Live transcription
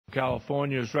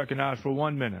California is recognized for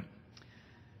 1 minute.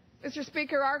 Mr.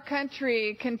 Speaker, our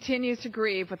country continues to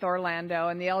grieve with Orlando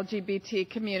and the LGBT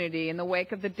community in the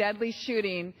wake of the deadly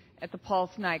shooting at the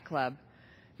Pulse nightclub.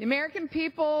 The American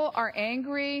people are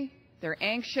angry, they're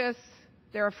anxious,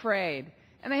 they're afraid,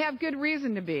 and they have good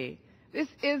reason to be. This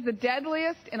is the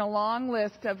deadliest in a long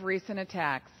list of recent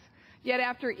attacks. Yet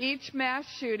after each mass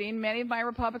shooting, many of my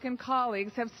Republican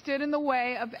colleagues have stood in the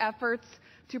way of efforts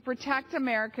to protect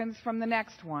Americans from the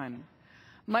next one.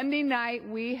 Monday night,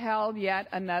 we held yet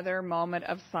another moment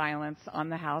of silence on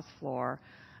the House floor.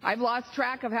 I've lost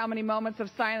track of how many moments of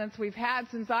silence we've had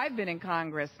since I've been in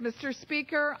Congress. Mr.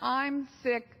 Speaker, I'm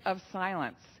sick of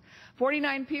silence.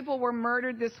 49 people were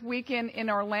murdered this weekend in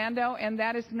Orlando, and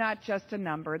that is not just a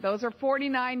number. Those are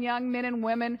 49 young men and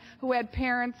women who had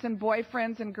parents and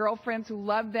boyfriends and girlfriends who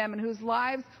loved them and whose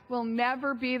lives will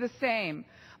never be the same.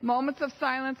 Moments of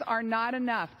silence are not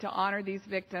enough to honor these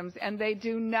victims, and they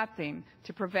do nothing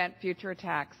to prevent future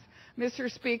attacks.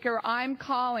 Mr. Speaker, I'm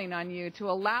calling on you to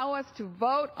allow us to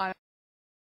vote on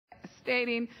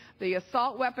stating the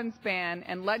assault weapons ban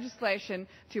and legislation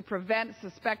to prevent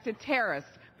suspected terrorists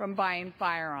from buying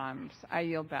firearms. I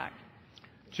yield back.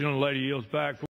 The gentlelady yields back.